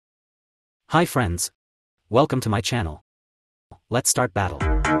Hi friends. Welcome to my channel. Let's start battle.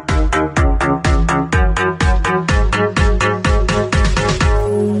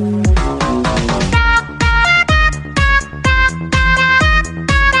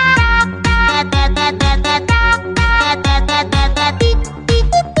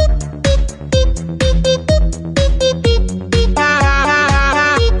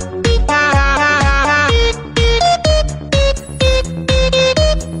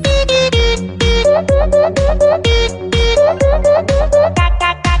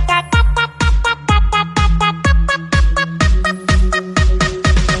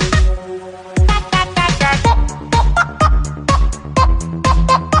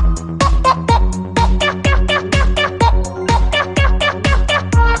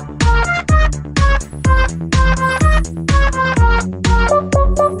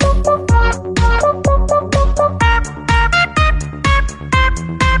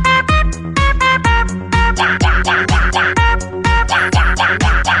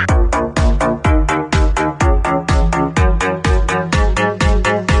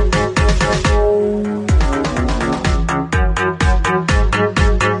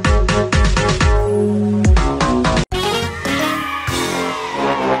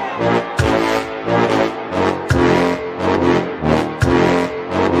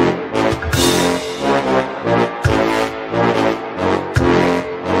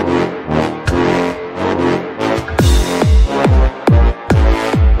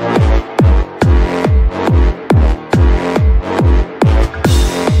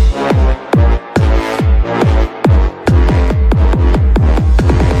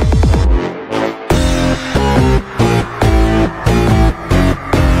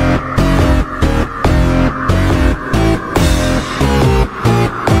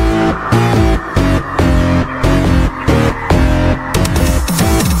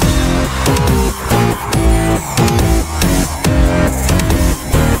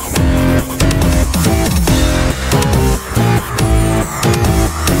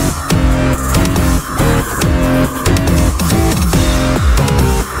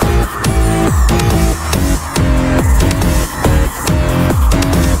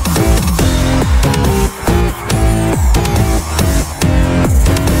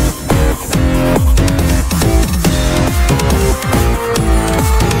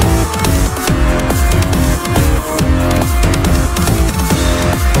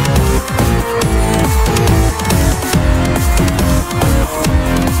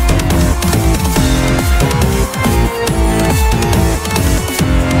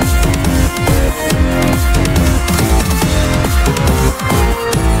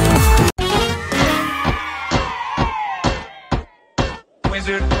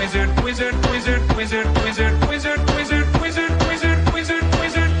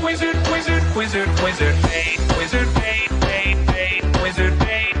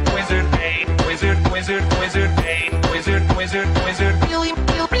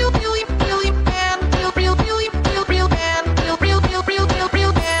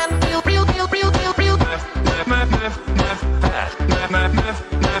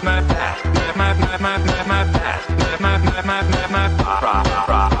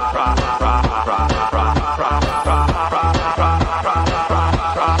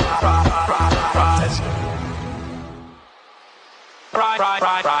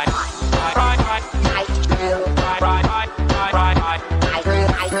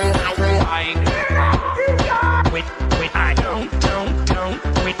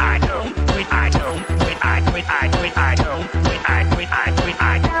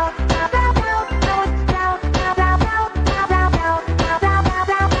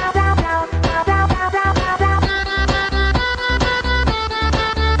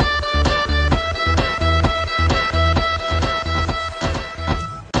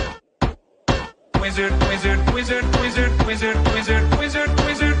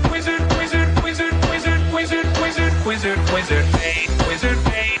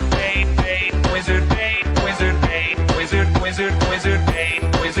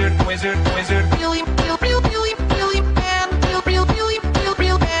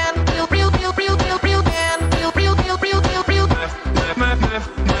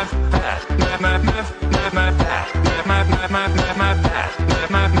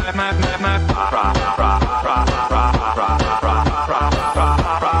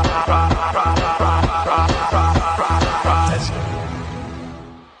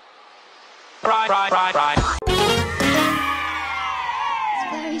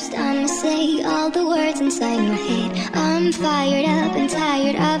 First, I'ma say all the words inside my head. I'm fired up and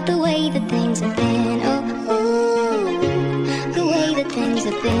tired of the way that things have been. Oh, ooh, the way that things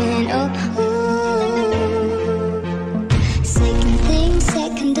things have been. Oh, second thing,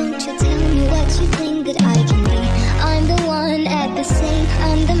 second, don't you tell me what you think that I can be. I'm the one at the same,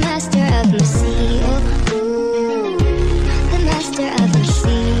 I'm the master of my sea. Oh, the master of my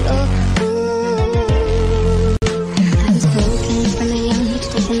sea. Oh, I was broken from a young age,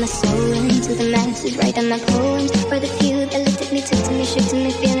 taking my soul into the masses, writing my poems for the few that looked at me, took to me, shook to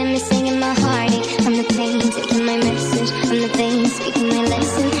me, feeling me, singing my heartache. From the pain, taking my message, from the veins, speaking my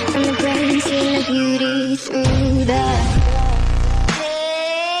lesson, from the brain, seeing the beauty through the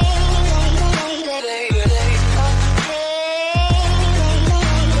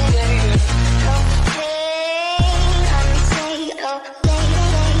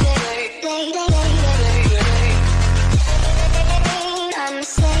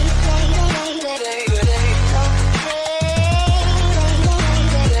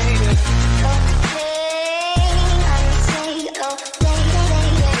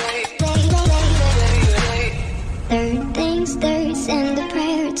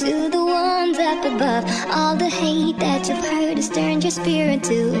all the hate that you've heard has turned your spirit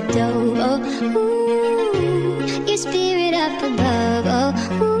to a dove. Oh, ooh, your spirit up above. Oh,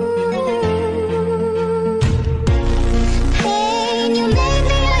 ooh. Pain, you made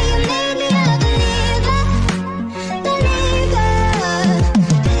me a believer, believer.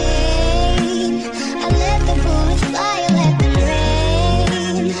 Pain, I let the bullets fly, I let them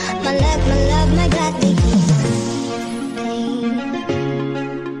rain. My love, my God, they keep pain.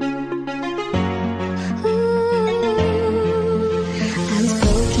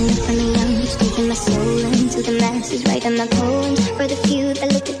 My soul into the masses, writing my poems for the few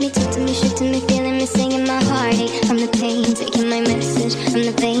that looked at me, took to me, shook to me, feeling me, singing my heartache. From the pain, taking my message, from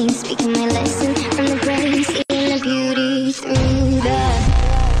the veins, speaking my lesson, from the brain, seeing the beauty through the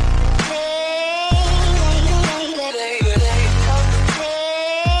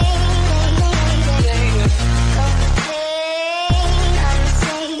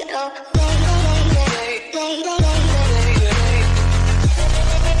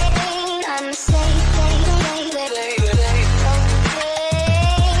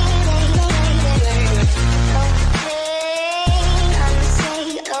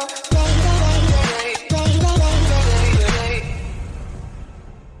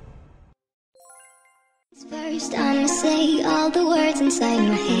First, I'ma say all the words inside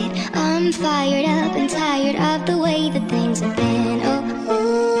my head. I'm fired up and tired of the way that things have been. Oh,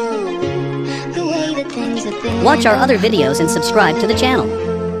 ooh, the way that things have been. Watch our other videos and subscribe to the channel.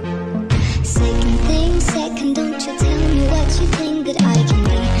 Second thing, second, don't you tell me what you think that I can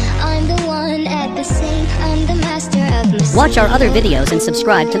be. I'm the one at the same, I'm the master of my sea. Watch our other videos and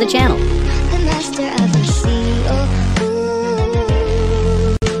subscribe to the channel.